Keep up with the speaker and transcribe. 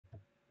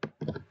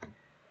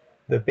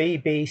The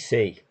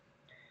BBC,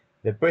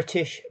 the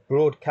British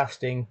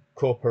Broadcasting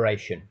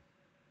Corporation.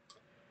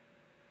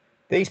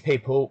 These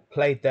people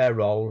played their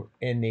role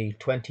in the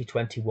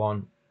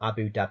 2021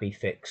 Abu Dhabi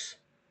fix.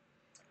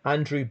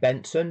 Andrew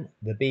Benson,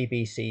 the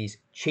BBC's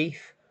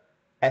chief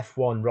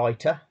F1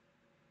 writer,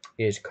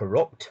 is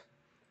corrupt.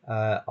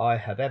 I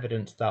have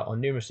evidenced that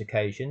on numerous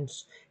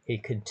occasions. He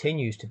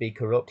continues to be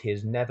corrupt. He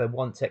has never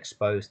once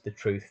exposed the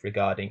truth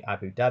regarding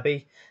Abu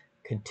Dhabi,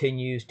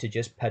 continues to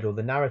just peddle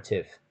the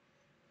narrative.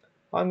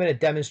 I'm going to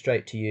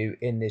demonstrate to you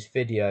in this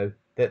video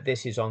that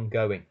this is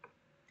ongoing.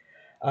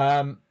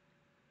 The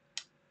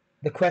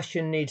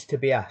question needs to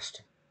be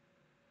asked.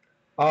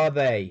 Are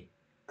they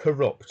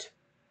corrupt?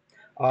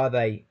 Are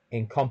they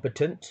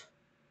incompetent?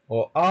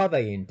 Or are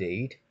they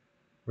indeed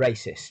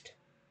racist?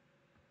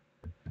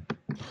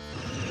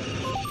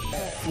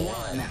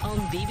 F1 on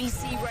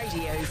BBC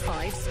Radio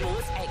 5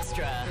 Sports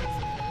Extra.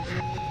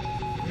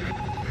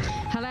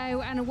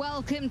 Hello and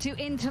welcome to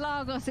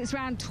Interlagos. It's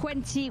round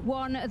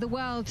 21 of the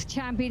World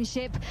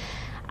Championship.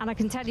 And I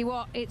can tell you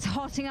what, it's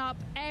hotting up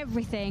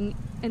everything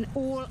and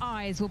all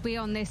eyes will be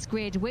on this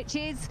grid, which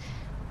is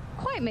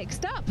quite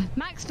mixed up.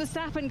 Max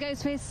Verstappen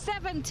goes for his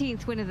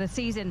 17th win of the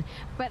season,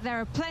 but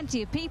there are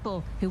plenty of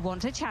people who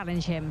want to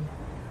challenge him.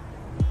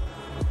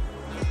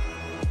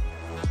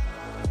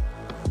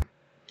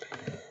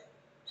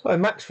 So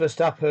Max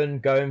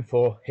Verstappen going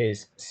for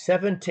his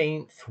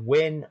 17th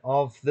win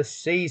of the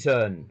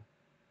season.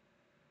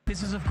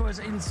 This is, of course,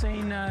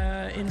 insane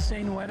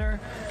weather.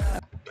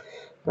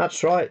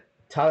 That's right,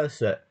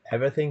 Talisa.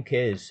 Everything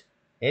is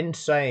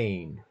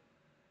insane.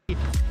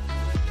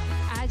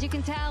 As you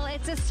can tell,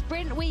 it's a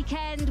sprint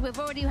weekend. We've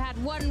already had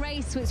one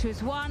race, which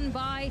was won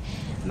by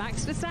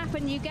Max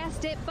Verstappen, you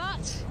guessed it,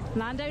 but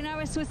Lando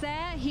Norris was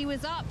there, he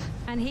was up,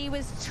 and he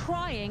was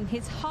trying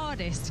his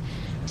hardest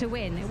to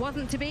win. It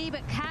wasn't to be,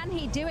 but can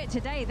he do it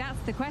today?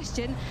 That's the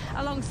question.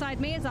 Alongside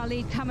me is our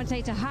lead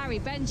commentator, Harry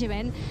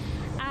Benjamin,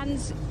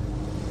 and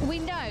we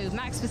know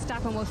Max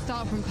Verstappen will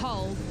start from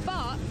pole,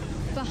 but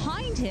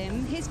behind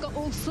him, he's got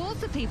all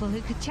sorts of people who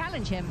could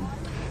challenge him.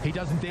 He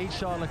does indeed.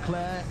 Charles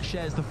Leclerc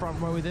shares the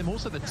front row with him.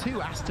 Also the two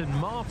Aston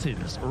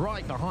Martins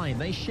right behind.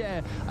 They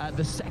share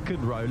the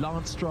second row.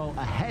 Lance Stroll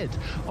ahead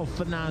of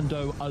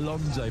Fernando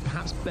Alonso,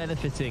 perhaps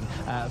benefiting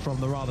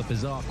from the rather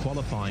bizarre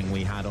qualifying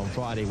we had on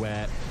Friday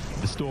where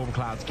the storm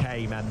clouds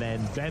came and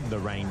then the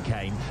rain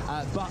came.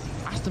 But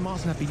Aston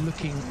Martin have been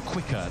looking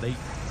quicker.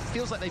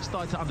 Feels like they've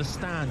started to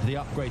understand the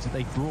upgrades that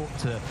they've brought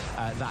to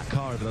that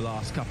car over the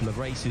last couple of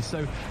races.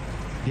 So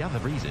the other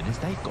reason is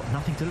they've got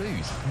nothing to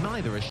lose.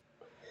 Neither is.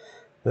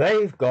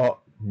 They've got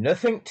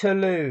nothing to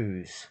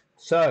lose.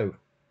 So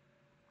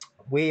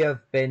we have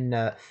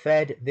been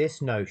fed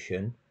this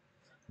notion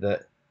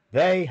that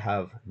they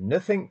have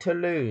nothing to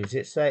lose.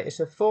 It's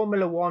a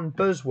Formula One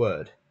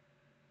buzzword.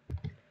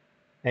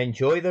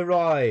 Enjoy the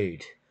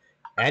ride.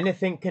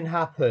 Anything can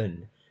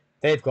happen.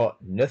 They've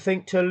got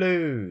nothing to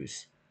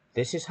lose.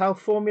 This is how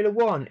Formula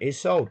One is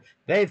sold.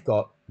 They've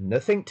got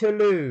nothing to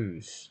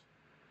lose.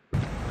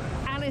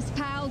 Alice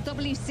Powell,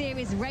 W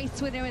Series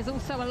race winner, is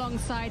also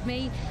alongside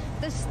me.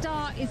 The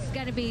start is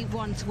going to be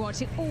one to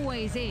watch. It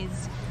always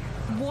is.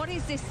 What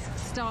is this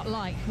start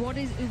like? What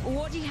do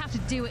you have to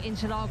do at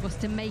Interlagos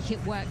to make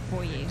it work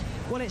for you?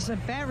 Well, it's a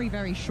very,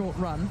 very short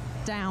run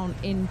down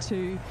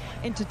into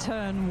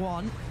turn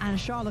one, and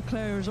Charles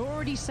Leclerc has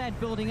already said,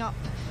 building up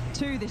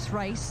to this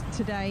race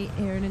today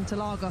here in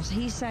Interlagos,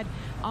 he said,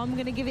 I'm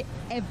going to give it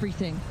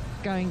everything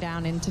going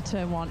down into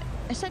turn one.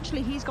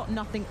 Essentially, he's got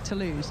nothing to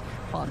lose.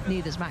 Well,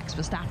 neither's Max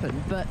Verstappen,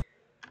 but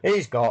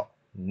he's got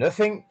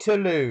nothing to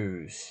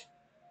lose.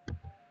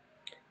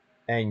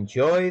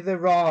 Enjoy the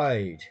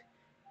ride.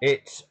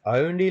 It's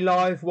only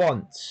live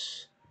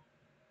once.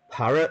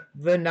 Parrot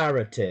the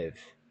narrative.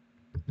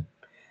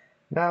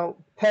 Now,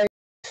 pay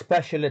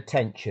special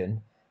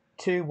attention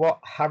to what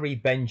Harry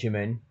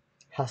Benjamin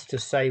has to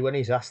say when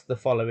he's asked the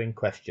following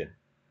question.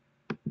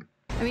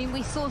 I mean,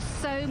 we saw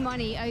so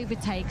many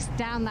overtakes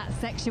down that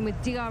section with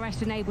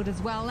DRS enabled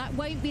as well. That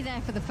won't be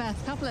there for the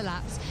first couple of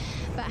laps.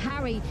 But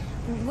Harry,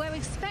 we're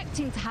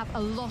expecting to have a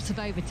lot of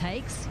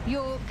overtakes.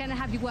 You're going to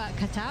have your work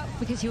cut out,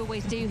 because you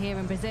always do here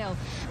in Brazil.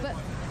 But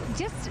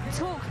just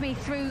talk me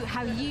through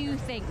how you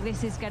think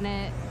this is going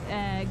to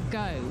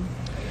go.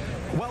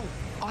 Well,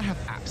 I have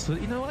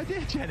absolutely no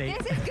idea, Jenny.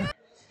 This is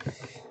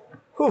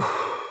good.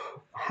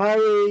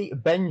 Harry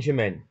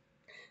Benjamin,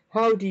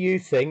 how do you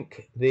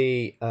think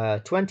the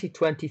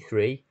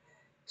 2023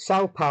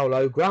 Sao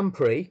Paulo Grand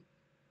Prix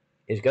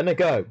is going to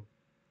go?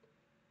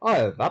 I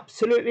have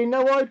absolutely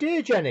no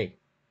idea, Jenny.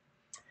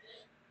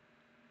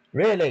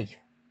 Really?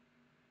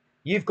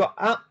 You've got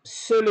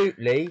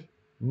absolutely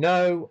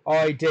no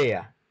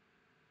idea.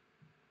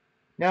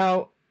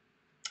 Now,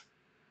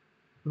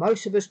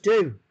 most of us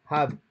do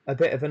have a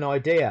bit of an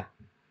idea,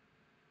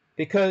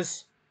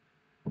 because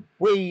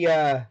we've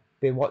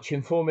been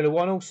watching Formula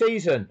One all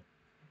season.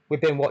 We've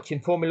been watching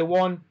Formula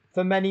One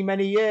for many,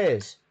 many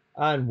years.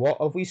 And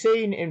what have we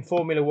seen in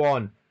Formula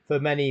One for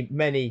many,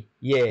 many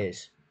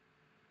years?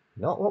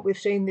 Not what we've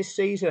seen this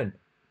season.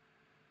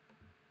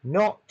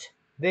 Not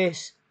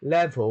this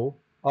level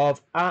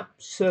of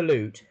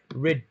absolute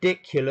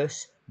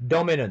ridiculous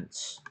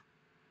dominance.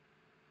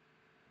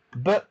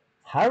 But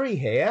Harry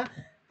here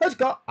has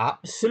got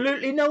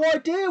absolutely no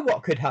idea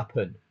what could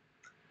happen.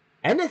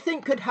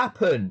 Anything could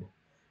happen.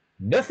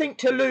 Nothing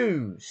to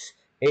lose.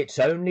 It's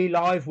only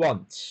live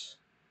once.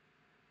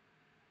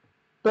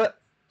 But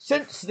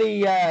since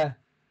the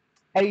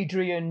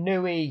Adrian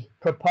Newey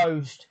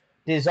proposed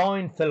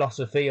design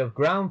philosophy of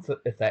ground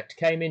effect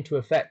came into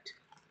effect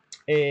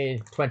in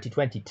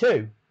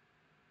 2022,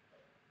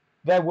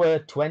 there were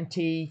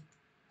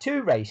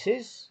 22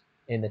 races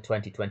in the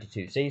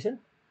 2022 season.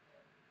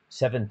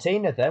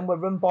 17 of them were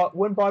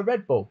won by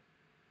Red Bull.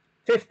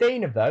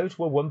 15 of those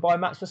were won by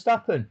Max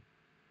Verstappen.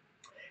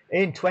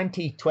 In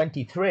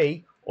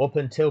 2023, up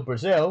until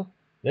Brazil,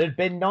 there had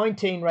been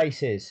 19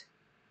 races.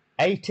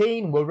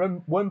 18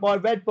 were won by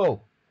Red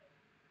Bull.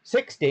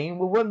 16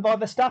 were won by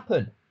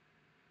Verstappen.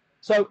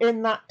 So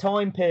in that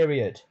time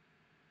period,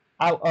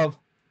 out of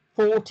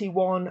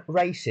 41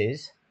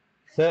 races,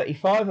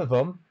 35 of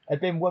them had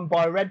been won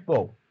by Red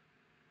Bull.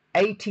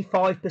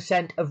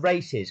 85% of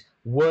races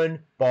won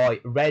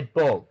by Red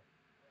Bull.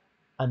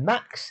 And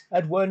Max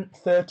had won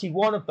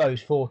 31 of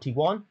those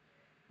 41,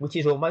 which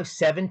is almost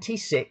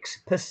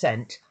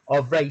 76%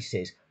 of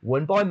races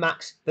won by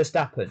Max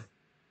Verstappen.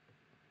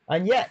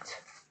 And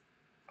yet,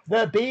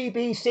 the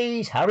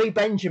BBC's Harry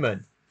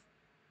Benjamin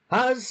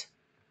has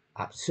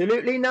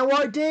absolutely no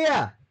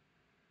idea.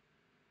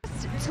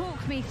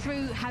 Talk me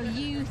through how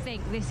you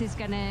think this is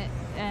going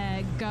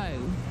to go.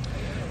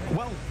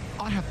 Well,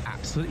 I have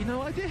absolutely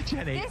no idea,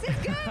 Jenny. This is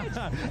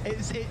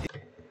good.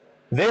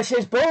 This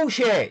is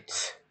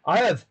bullshit. I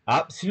have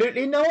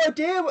absolutely no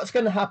idea what's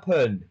going to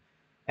happen.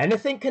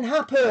 Anything can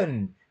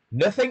happen.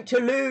 Nothing to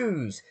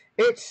lose.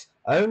 It's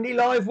only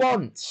live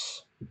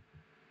once.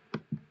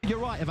 You're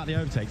right about the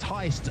overtakes.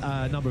 Highest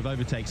number of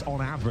overtakes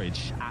on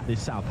average at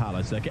this Sao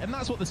Paulo circuit. And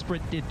that's what the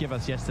sprint did give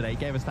us yesterday. It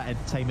gave us that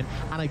entertainment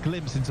and a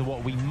glimpse into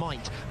what we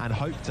might and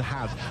hope to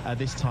have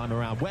this time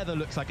around. Weather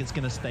looks like it's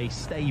going to stay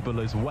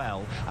stable as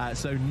well.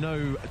 So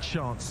no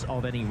chance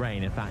of any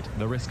rain. In fact,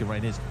 the risk of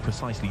rain is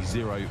precisely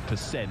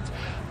 0%.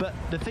 But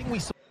the thing we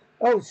saw...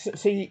 Oh,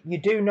 so you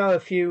do know a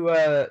few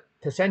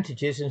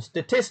percentages and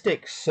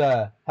statistics,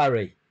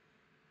 Harry.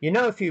 You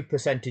know a few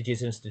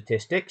percentages and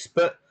statistics,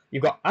 but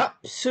you've got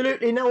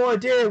absolutely no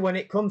idea when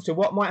it comes to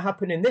what might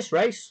happen in this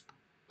race.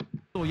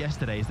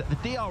 Yesterday is that the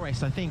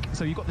DRS, I think,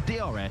 so you've got the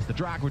DRS, the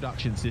drag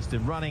reduction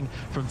system, running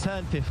from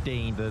turn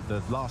 15,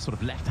 the last sort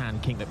of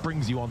left-hand kink that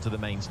brings you onto the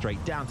main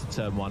straight, down to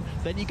turn 1.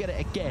 Then you get it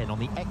again on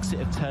the exit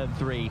of turn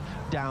 3,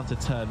 down to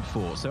turn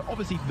 4. So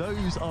obviously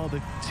those are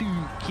the two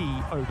key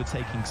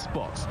overtaking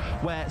spots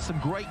where some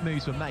great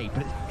moves were made,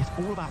 but it's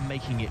all about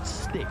making it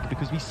stick,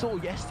 because we saw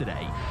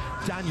yesterday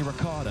Daniel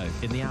Ricciardo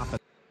in the Alpha.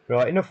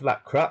 Right, enough of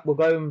that crap. We'll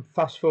go and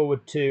fast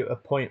forward to a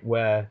point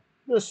where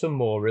there's some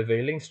more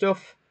revealing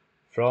stuff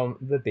from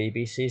the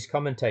BBC's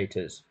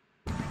commentators.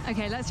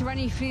 Okay, let's run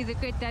you through the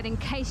grid then. In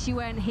case you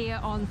weren't here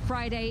on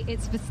Friday,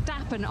 it's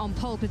Verstappen on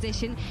pole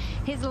position.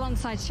 He's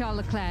alongside Charles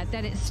Leclerc.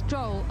 Then it's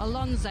Stroll,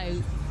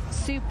 Alonso.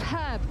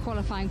 Superb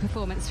qualifying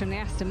performance from the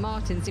Aston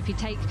Martins, if you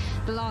take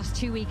the last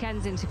 2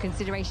 weekends into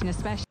consideration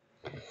especially.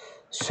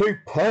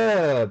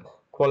 Superb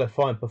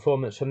qualifying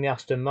performance from the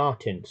Aston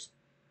Martins.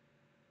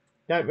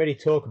 Don't really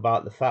talk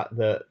about the fact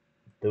that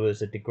there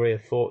was a degree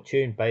of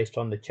fortune based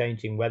on the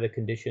changing weather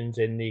conditions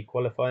in the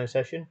qualifying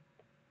session.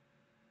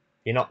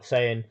 You're not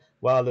saying,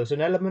 well, there's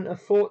an element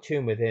of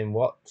fortune within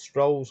what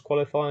Stroll's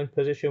qualifying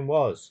position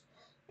was,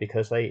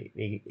 because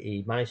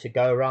he managed to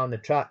go around the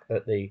track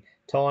at the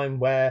time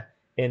where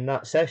in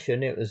that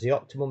session it was the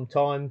optimum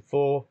time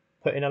for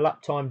putting a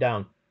lap time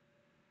down.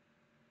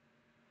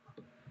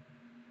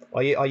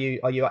 Are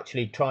you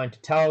actually trying to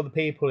tell the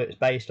people it's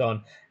based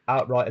on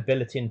outright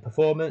ability and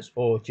performance,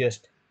 or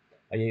just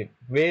are you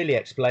really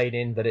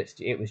explaining that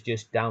it was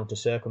just down to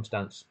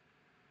circumstance?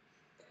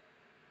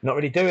 Not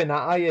really doing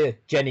that, are you,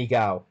 Jenny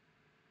Gal?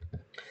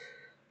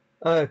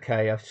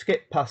 Okay, I've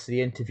skipped past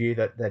the interview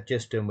that they've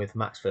just done with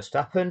Max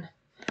Verstappen,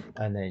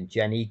 and then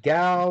Jenny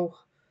Gal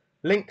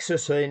links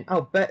us in.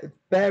 Oh,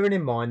 bearing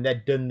in mind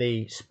they'd done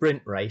the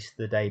sprint race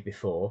the day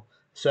before,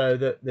 so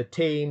that the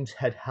teams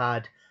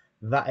had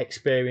that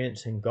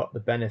experience and got the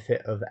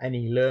benefit of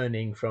any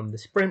learning from the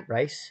sprint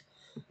race.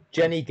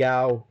 Jenny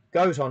Gal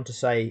goes on to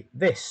say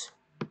this.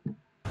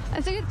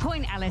 That's a good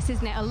point, Alice,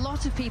 isn't it? A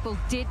lot of people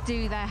did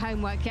do their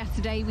homework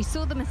yesterday. We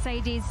saw the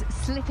Mercedes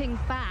slipping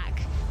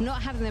back,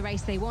 not having the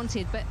race they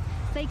wanted, but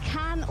they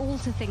can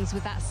alter things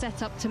with that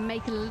setup to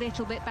make it a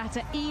little bit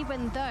better,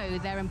 even though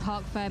they're in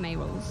Parc Fermé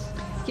rules.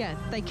 Yeah,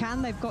 they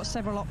can. They've got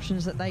several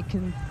options that they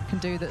can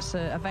do that's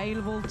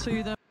available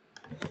to them.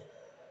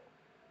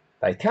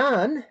 They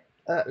can.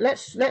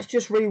 Let's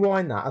just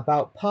rewind that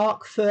about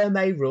Parc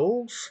Fermé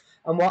rules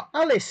and what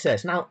Alice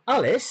says. Now,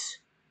 Alice,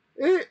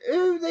 who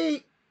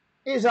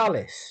is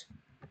Alice?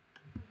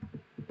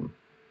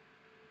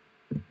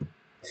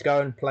 Let's go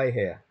and play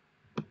here.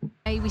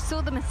 We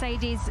saw the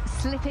Mercedes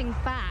slipping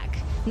back,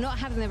 not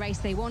having the race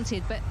they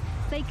wanted, but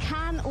they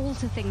can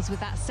alter things with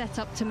that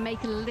setup to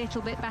make it a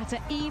little bit better,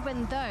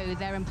 even though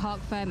they're in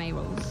Parc Fermé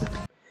rules.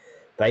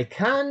 They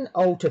can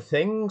alter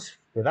things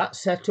with that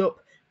setup,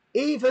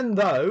 even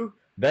though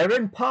they're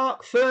in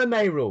Parc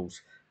Fermé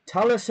rules.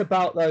 Tell us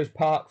about those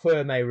Parc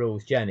Fermé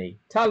rules, Jenny.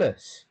 Tell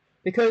us.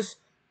 Because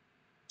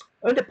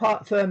under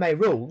Parc Fermé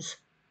rules,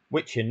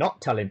 which you're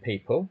not telling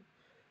people,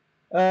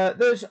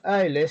 there's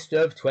a list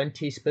of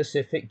 20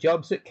 specific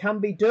jobs that can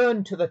be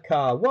done to the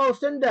car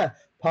whilst under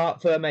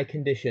Parc Fermé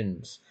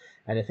conditions.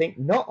 Anything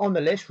not on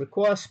the list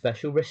requires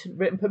special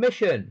written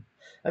permission.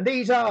 And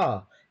these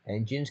are: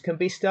 engines can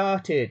be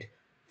started,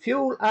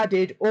 fuel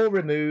added or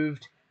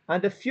removed,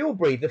 and a fuel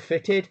breather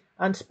fitted,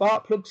 and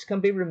spark plugs can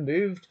be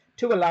removed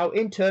to allow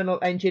internal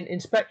engine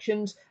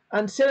inspections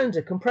and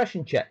cylinder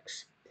compression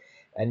checks.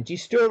 Energy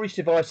storage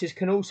devices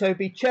can also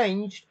be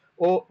charged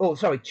or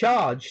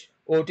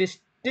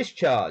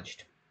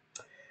discharged.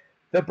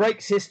 The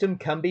brake system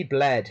can be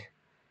bled.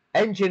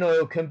 Engine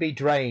oil can be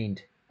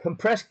drained.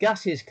 Compressed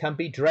gases can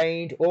be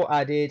drained or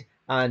added,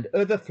 and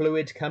other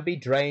fluids can be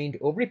drained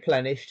or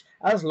replenished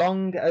as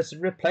long as the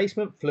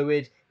replacement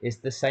fluid is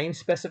the same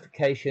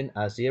specification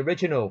as the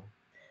original.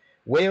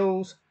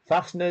 Wheels,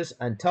 fasteners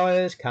and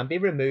tyres can be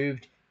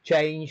removed,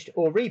 changed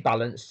or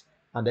rebalanced,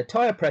 and the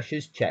tyre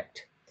pressures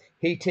checked.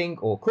 Heating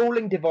or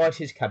cooling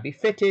devices can be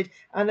fitted,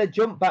 and a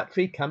jump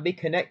battery can be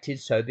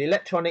connected so the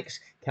electronics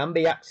can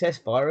be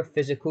accessed via a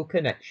physical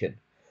connection.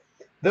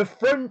 The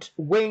front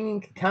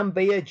wing can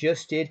be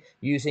adjusted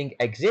using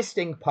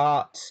existing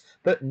parts,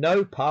 but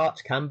no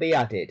parts can be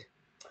added,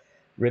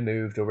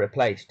 removed or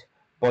replaced.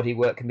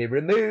 Bodywork can be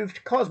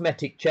removed,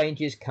 cosmetic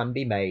changes can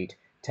be made,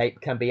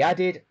 tape can be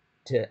added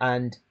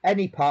and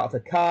any part of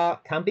the car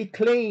can be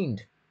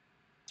cleaned.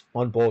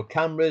 Onboard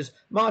cameras,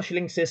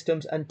 marshalling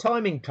systems and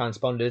timing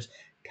transponders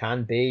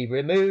can be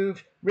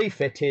removed,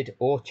 refitted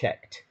or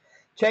checked.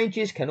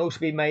 Changes can also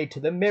be made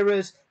to the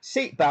mirrors,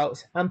 seat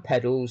belts and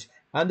pedals,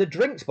 and the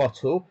drinks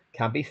bottle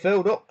can be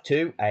filled up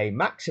to a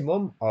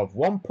maximum of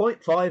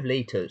 1.5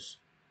 litres.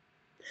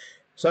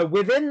 So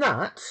within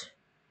that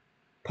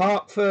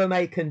Parc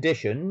Fermé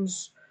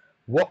conditions,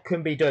 what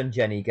can be done,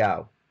 Jenny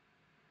Gow?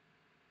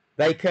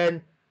 They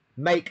can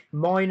make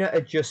minor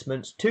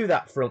adjustments to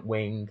that front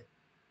wing,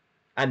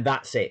 and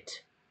that's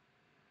it.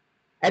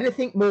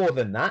 Anything more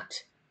than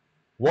that,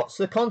 what's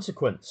the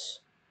consequence?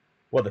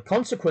 Well, the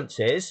consequence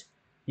is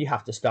you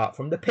have to start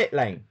from the pit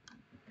lane.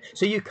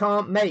 So you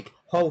can't make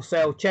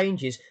wholesale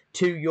changes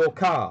to your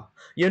car.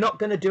 You're not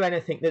going to do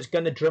anything that's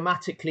going to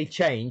dramatically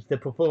change the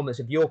performance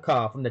of your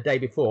car from the day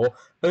before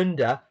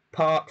under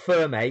Parc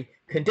Fermé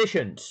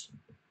conditions.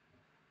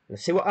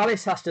 Let's see what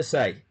Alice has to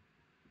say.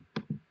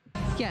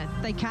 Yeah,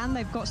 they can.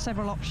 They've got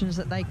several options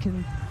that they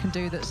can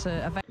do that's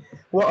available.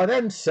 What are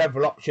them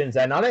several options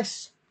then,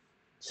 Alice?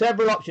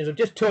 Several options. I've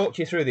just talked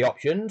you through the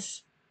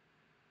options.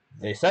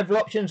 The several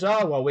options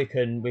are, well, we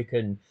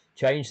can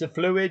change the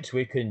fluids,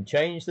 we can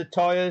change the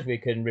tyres, we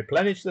can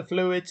replenish the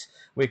fluids,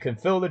 we can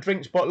fill the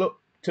drinks bottle up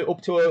to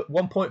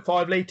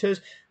 1.5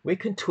 litres, we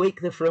can tweak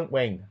the front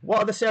wing. What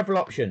are the several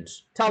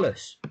options? Tell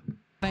us.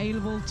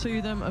 Available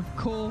to them, of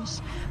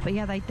course. But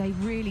yeah, they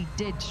really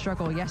did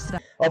struggle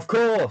yesterday. Of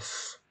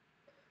course.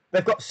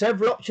 They've got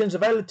several options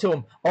available to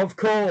them. Of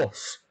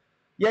course.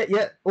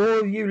 Yeah,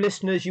 all you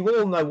listeners, you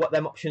all know what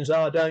them options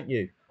are, don't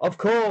you? Of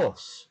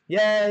course.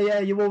 Yeah,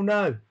 you all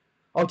know.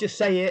 I'll just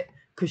say it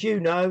because you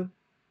know.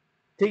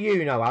 Do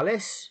you know,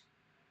 Alice?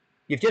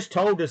 You've just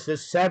told us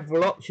there's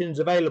several options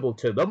available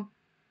to them.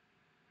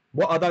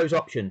 What are those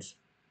options?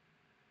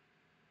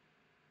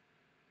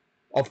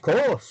 Of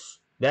course,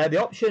 they're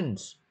the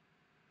options.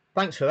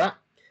 Thanks for that.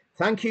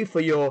 Thank you for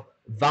your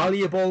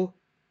valuable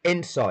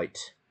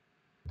insight.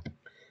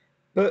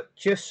 But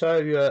just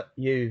so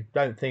you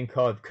don't think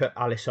I've cut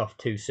Alice off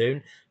too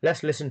soon,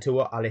 let's listen to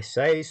what Alice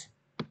says.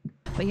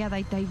 But yeah,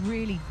 they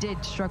really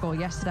did struggle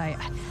yesterday.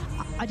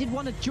 I did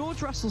wonder,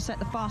 George Russell set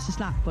the fastest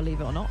lap,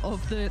 believe it or not,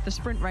 of the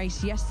sprint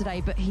race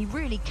yesterday, but he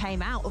really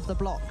came out of the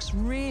blocks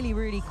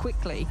really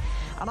quickly.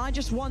 And I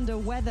just wonder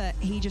whether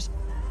he just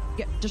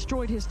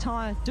destroyed his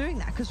tyre doing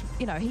that, because,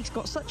 you know, he's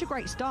got such a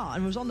great start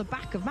and was on the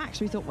back of Max.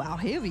 We thought, well,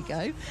 here we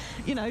go.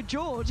 You know,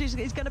 George is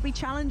going to be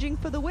challenging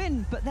for the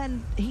win. But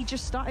then he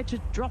just started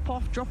to drop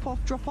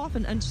off,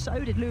 and so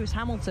did Lewis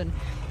Hamilton.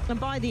 And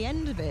by the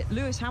end of it,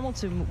 Lewis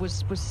Hamilton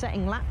was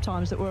setting lap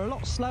times that were a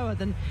lot slower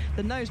than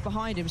those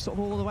behind him, sort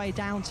of all the way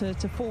down to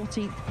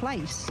 14th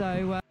place.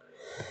 So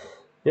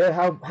yeah,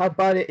 how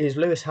bad it is,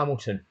 Lewis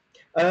Hamilton.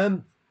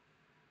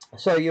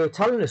 So you're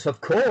telling us,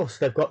 of course,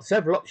 they've got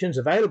several options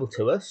available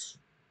to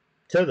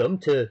them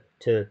to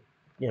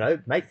you know,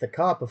 make the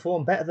car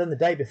perform better than the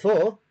day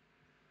before.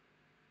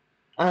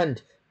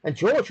 And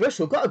George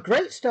Russell got a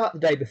great start the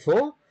day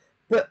before,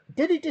 but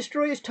did he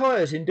destroy his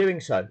tyres in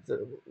doing so?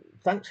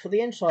 Thanks for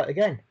the insight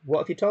again. What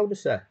have you told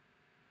us there?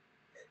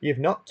 You've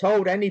not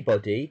told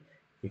anybody,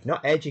 you've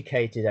not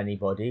educated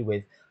anybody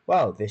with,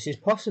 well, this is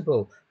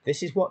possible.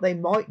 This is what they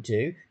might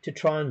do to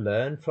try and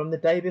learn from the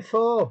day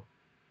before.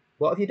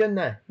 What have you done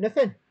there?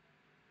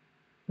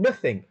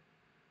 Nothing.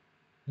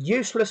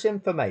 Useless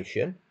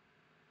information.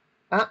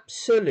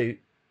 Absolute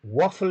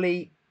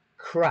waffly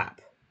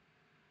crap.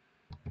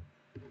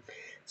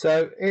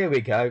 So here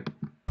we go.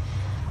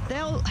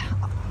 They'll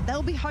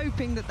be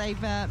hoping that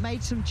they've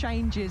made some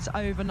changes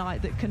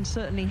overnight that can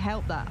certainly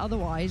help that.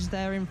 Otherwise,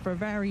 they're in for a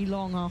very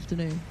long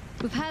afternoon.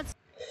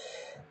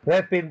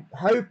 They've been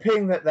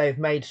hoping that they've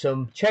made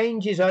some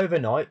changes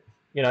overnight,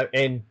 you know,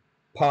 in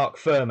parc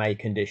fermé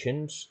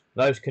conditions,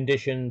 those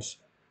conditions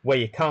where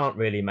you can't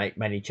really make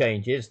many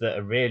changes that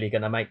are really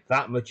going to make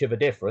that much of a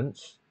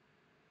difference.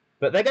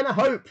 But they're going to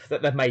hope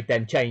that they've made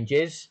them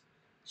changes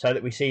so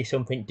that we see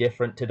something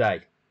different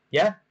today.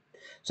 Yeah?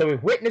 So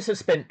we've witnessed a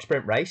sprint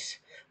race.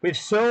 We've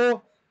saw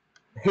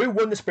who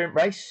won the sprint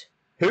race,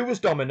 who was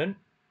dominant,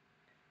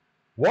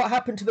 what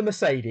happened to the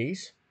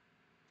Mercedes.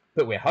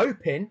 But we're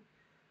hoping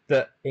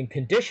that in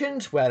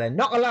conditions where they're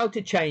not allowed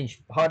to change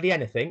hardly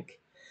anything,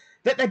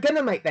 that they're going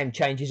to make them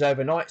changes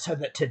overnight so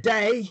that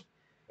today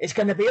it's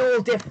going to be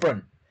all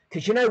different.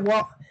 Because you know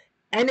what?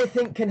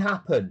 Anything can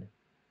happen.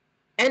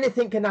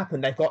 Anything can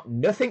happen. They've got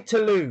nothing to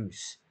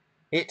lose.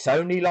 It's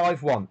only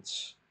live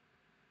once.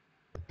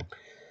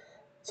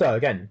 So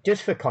again,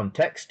 just for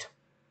context,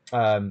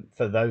 for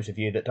those of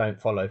you that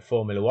don't follow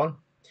Formula One,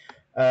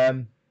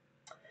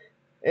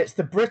 it's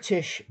the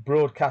British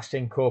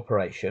Broadcasting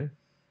Corporation.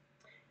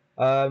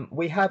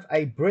 We have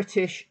a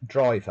British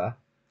driver.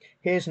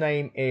 His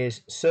name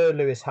is Sir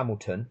Lewis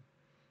Hamilton.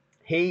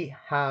 He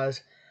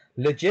has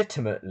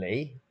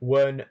legitimately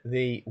won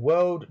the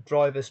World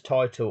Drivers'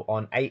 title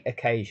on 8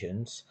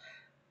 occasions.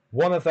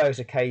 One of those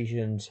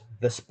occasions,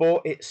 the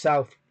sport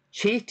itself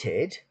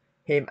cheated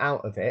him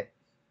out of it.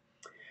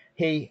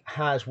 He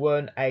has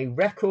won a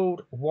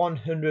record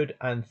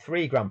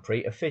 103 Grand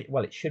Prix.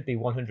 Well, it should be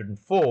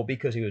 104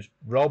 because he was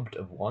robbed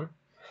of one.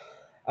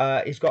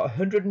 He's got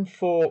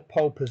 104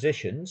 pole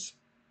positions.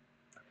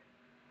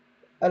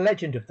 A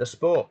legend of the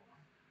sport.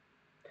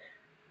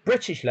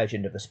 British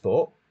legend of the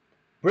sport.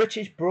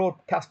 British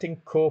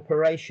Broadcasting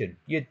Corporation.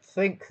 You'd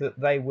think that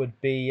they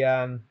would be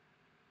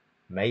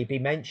maybe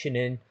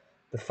mentioning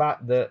the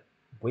fact that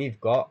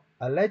we've got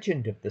a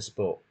legend of the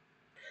sport.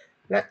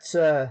 Let's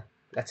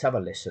have a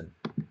listen.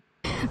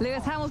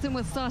 Lewis Hamilton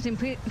will start in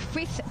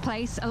 5th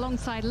place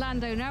alongside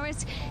Lando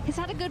Norris. He's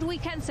had a good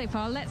weekend so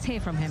far. Let's hear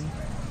from him.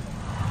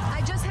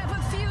 I just have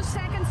a few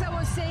seconds. I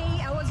was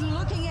saying, I was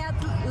looking at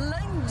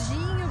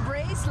Landinho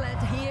bracelet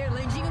here.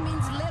 Landinho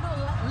means little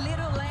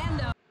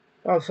Lando.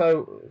 Oh,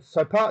 so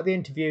part of the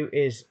interview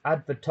is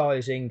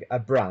advertising a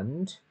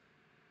brand,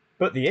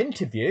 but the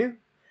interview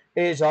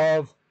is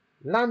of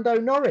Lando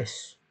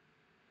Norris.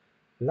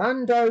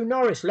 Lando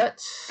Norris.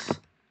 Let's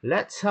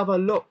have a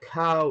look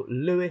how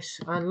Lewis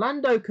and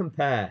Lando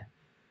compare.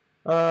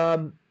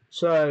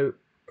 So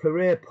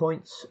career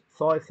points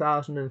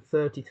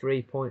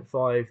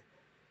 5,033.5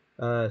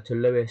 to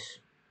Lewis,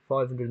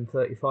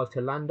 535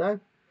 to Lando,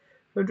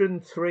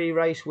 103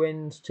 race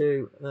wins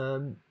to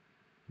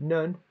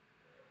none,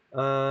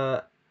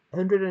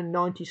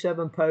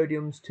 197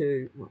 podiums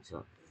to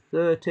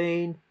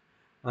 13,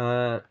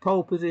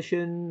 pole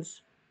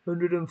positions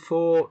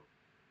 104,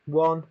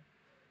 1.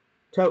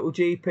 Total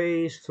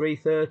GPs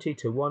 330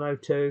 to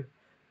 102.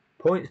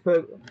 Points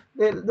per...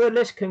 The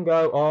list can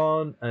go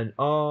on and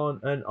on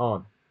and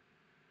on.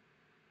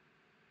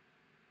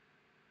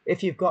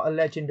 If you've got a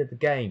legend of the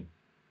game,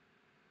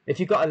 if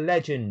you've got a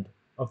legend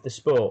of the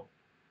sport,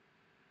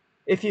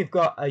 if you've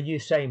got a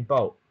Usain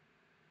Bolt,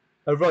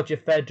 a Roger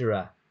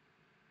Federer,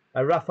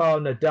 a Rafael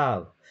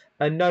Nadal,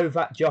 a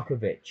Novak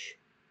Djokovic,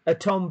 a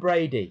Tom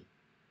Brady,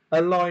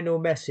 a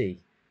Lionel Messi,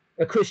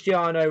 a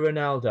Cristiano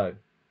Ronaldo,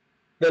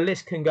 the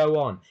list can go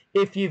on.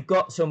 If you've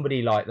got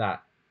somebody like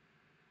that,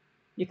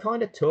 you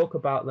kind of talk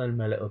about them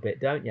a little bit,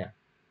 don't you?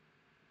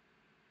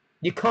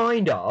 You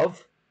kind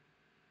of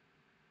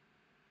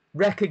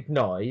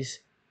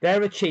recognise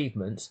their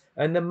achievements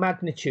and the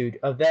magnitude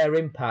of their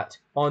impact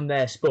on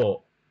their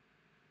sport.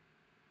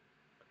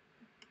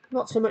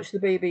 Not so much the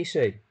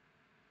BBC.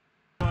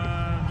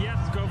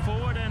 Yes, go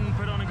forward and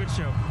put on a good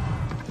show.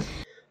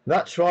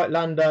 That's right,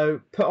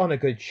 Lando. Put on a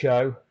good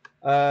show.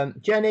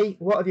 Jenny,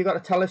 what have you got to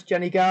tell us,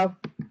 Jenny Gal?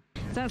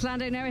 That's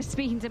Lando Norris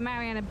speaking to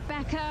Mariana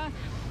Becker.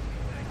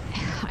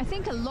 I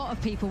think a lot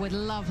of people would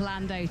love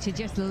Lando to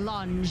just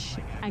lunge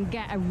and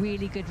get a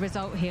really good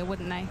result here,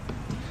 wouldn't they?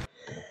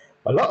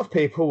 A lot of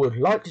people would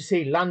like to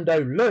see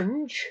Lando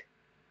lunge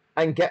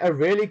and get a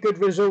really good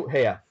result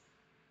here.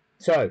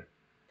 So,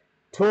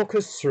 talk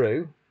us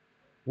through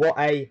what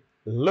a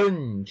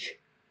lunge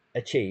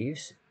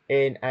achieves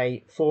in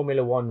a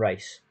Formula One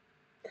race.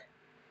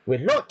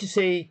 We'd like to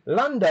see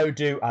Lando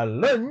do a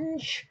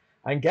lunge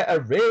and get a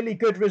really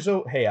good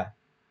result here.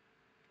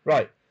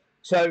 Right,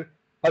 so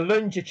a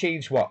lunge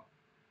achieves what?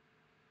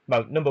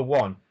 Well, number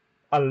one,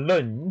 a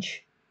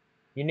lunge,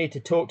 you need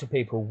to talk to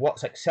people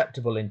what's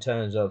acceptable in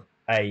terms of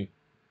a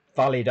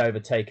valid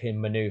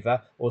overtaking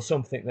manoeuvre or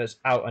something that's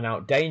out and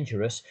out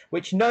dangerous,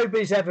 which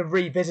nobody's ever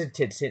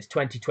revisited since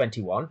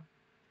 2021.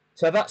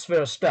 So that's for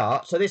a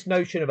start. So this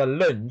notion of a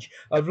lunge,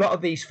 a lot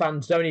of these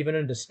fans don't even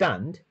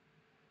understand.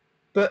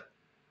 But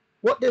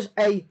what does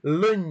a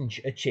lunge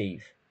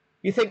achieve?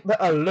 You think that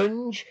a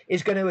lunge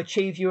is going to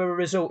achieve you a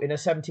result in a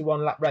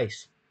 71 lap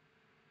race?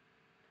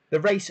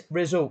 The race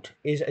result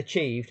is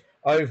achieved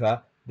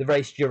over the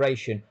race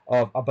duration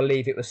of, I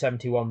believe it was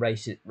 71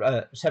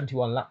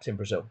 laps in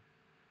Brazil.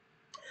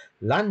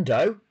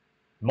 Lando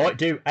might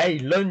do a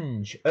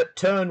lunge at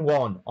turn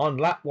 1 on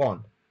lap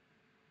 1.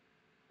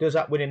 Does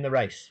that win him the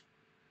race?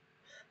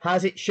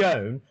 Has it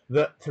shown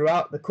that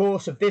throughout the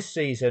course of this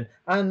season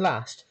and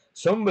last,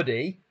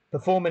 somebody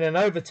performing an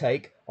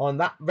overtake on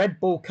that Red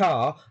Bull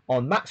car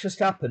on Max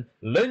Verstappen,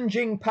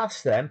 lunging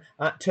past them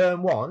at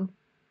turn 1,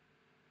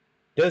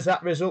 does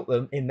that result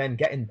in them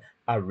getting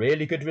a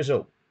really good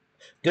result?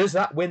 Does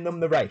that win them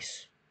the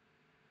race?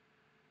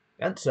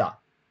 Answer: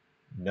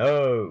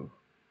 no.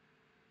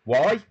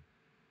 Why?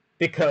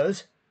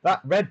 Because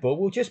that Red Bull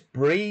will just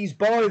breeze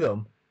by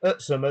them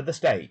at some of the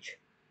stage.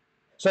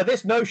 So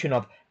this notion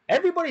of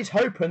everybody's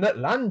hoping that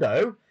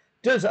Lando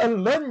does a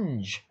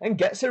lunge and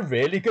gets a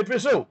really good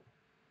result.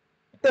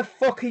 What the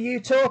fuck are you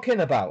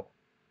talking about?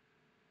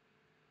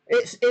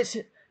 It's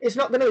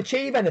not going to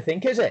achieve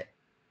anything, is it?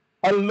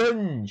 A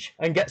lunge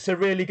and gets a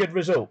really good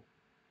result.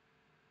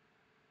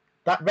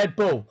 That Red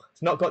Bull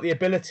has not got the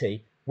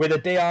ability with a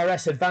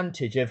DRS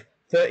advantage of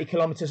 30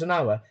 kilometers an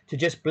hour to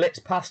just blitz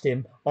past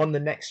him on the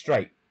next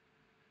straight.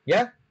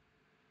 Yeah?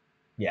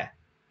 Yeah.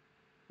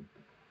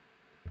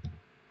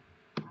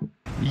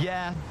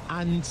 Yeah,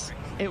 and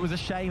it was a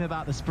shame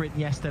about the sprint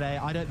yesterday.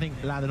 I don't think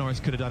Lando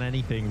Norris could have done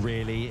anything,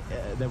 really.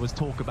 There was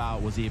talk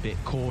about, was he a bit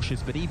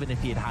cautious? But even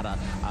if he had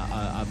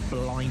a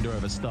blinder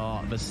of a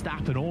start,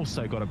 Verstappen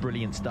also got a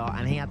brilliant start,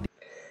 and he had...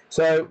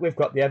 So we've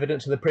got the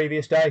evidence of the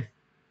previous day.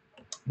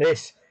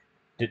 This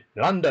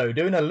Lando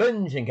doing a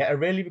lunge and get a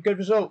really good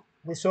result.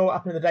 We saw what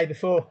happened the day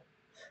before.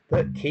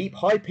 But keep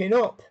hyping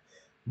up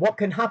what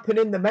can happen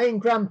in the main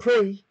Grand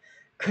Prix,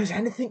 because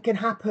anything can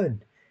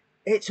happen.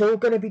 It's all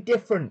going to be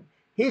different.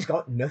 He's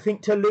got nothing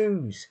to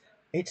lose.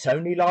 It's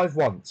only live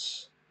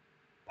once.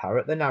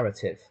 Parrot the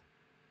narrative.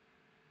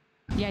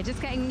 Yeah,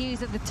 just getting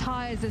news of the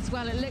tyres as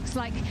well. It looks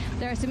like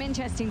there are some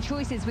interesting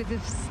choices with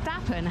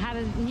Verstappen. Had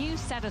a new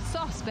set of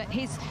softs, but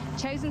he's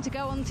chosen to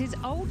go on his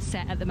old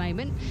set at the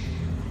moment.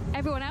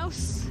 Everyone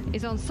else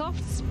is on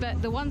softs,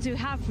 but the ones who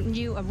have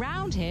new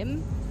around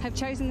him have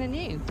chosen the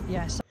new.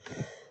 Yes.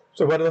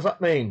 So what does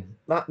that mean?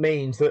 That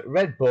means that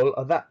Red Bull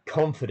are that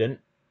confident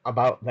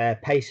about their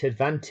pace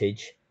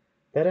advantage,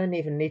 they don't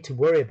even need to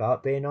worry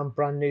about being on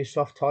brand new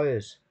soft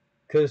tyres,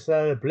 because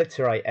they'll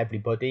obliterate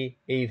everybody,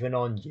 even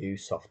on new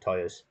soft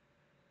tyres.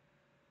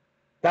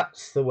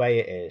 That's the way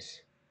it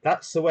is.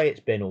 That's the way it's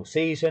been all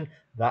season.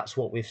 That's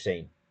what we've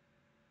seen.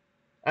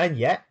 And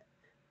yet,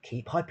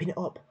 keep hyping it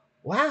up.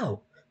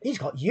 Wow, he's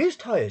got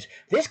used tyres.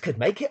 This could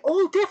make it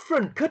all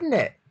different, couldn't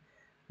it?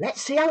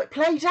 Let's see how it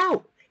plays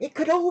out. It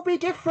could all be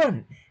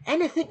different.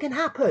 Anything can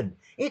happen.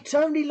 It's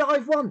only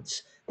live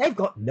once. They've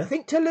got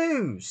nothing to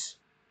lose.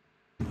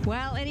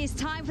 Well, it is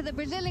time for the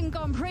Brazilian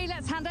Grand Prix.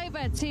 Let's hand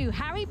over to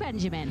Harry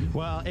Benjamin.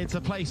 Well, it's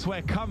a place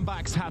where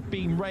comebacks have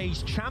been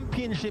raised,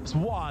 championships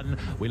won.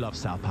 We love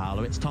Sao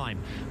Paulo. It's time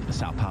for the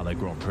Sao Paulo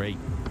Grand Prix.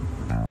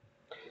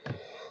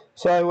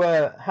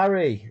 So,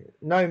 Harry,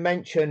 no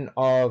mention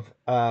of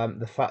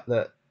the fact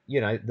that, you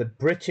know, the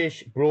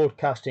British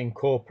Broadcasting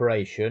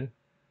Corporation,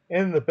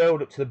 in the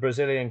build-up to the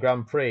Brazilian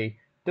Grand Prix,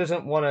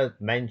 doesn't want to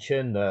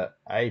mention that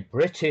a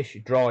British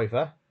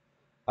driver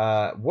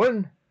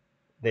won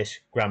this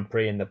Grand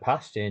Prix in the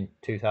past, in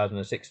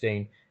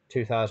 2016,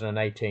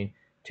 2018,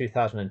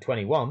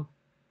 2021,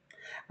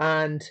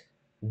 and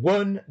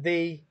won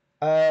the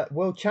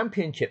World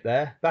Championship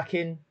there back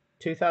in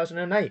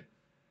 2008.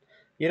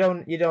 You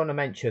don't want to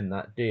mention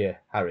that, do you,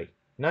 Harry?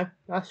 No,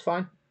 that's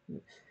fine.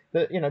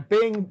 You know,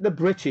 being the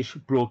British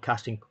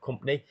Broadcasting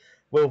Company,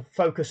 will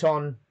focus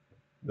on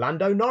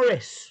Lando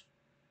Norris.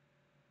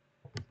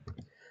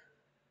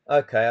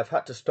 Okay, I've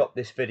had to stop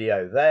this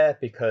video there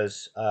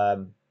because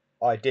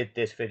I did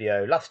this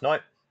video last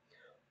night,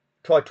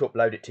 tried to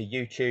upload it to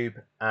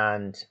YouTube,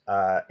 and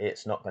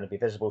it's not going to be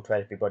visible to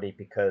everybody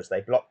because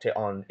they blocked it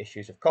on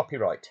issues of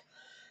copyright.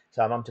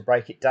 So I'm going to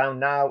break it down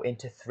now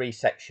into 3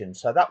 sections.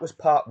 So that was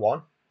part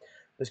 1.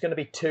 There's going to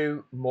be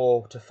 2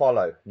 more to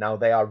follow. Now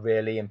they are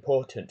really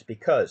important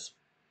because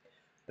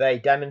they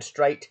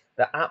demonstrate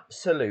the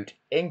absolute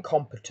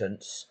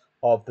incompetence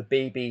of the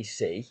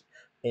BBC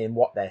in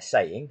what they're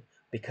saying,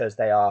 because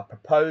they are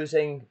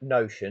proposing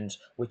notions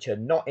which are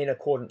not in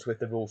accordance with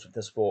the rules of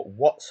the sport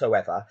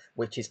whatsoever,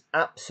 which is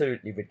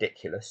absolutely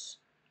ridiculous.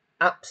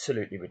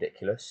 Absolutely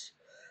ridiculous.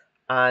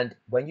 And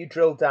when you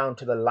drill down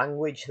to the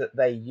language that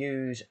they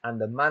use and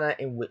the manner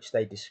in which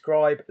they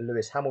describe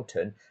Lewis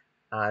Hamilton,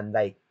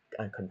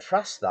 and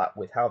contrast that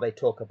with how they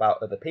talk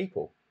about other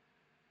people,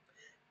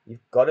 you've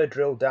got to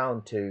drill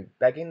down to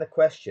begging the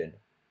question,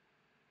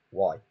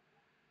 why?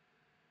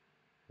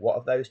 What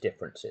are those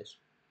differences?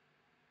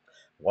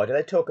 Why do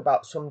they talk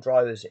about some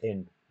drivers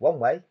in one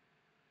way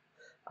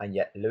and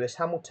yet Lewis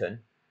Hamilton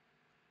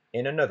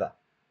in another?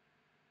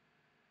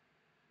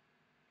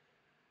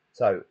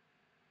 So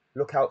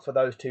look out for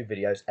those 2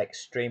 videos,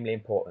 extremely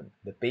important.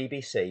 The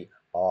BBC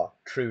are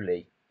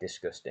truly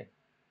disgusting.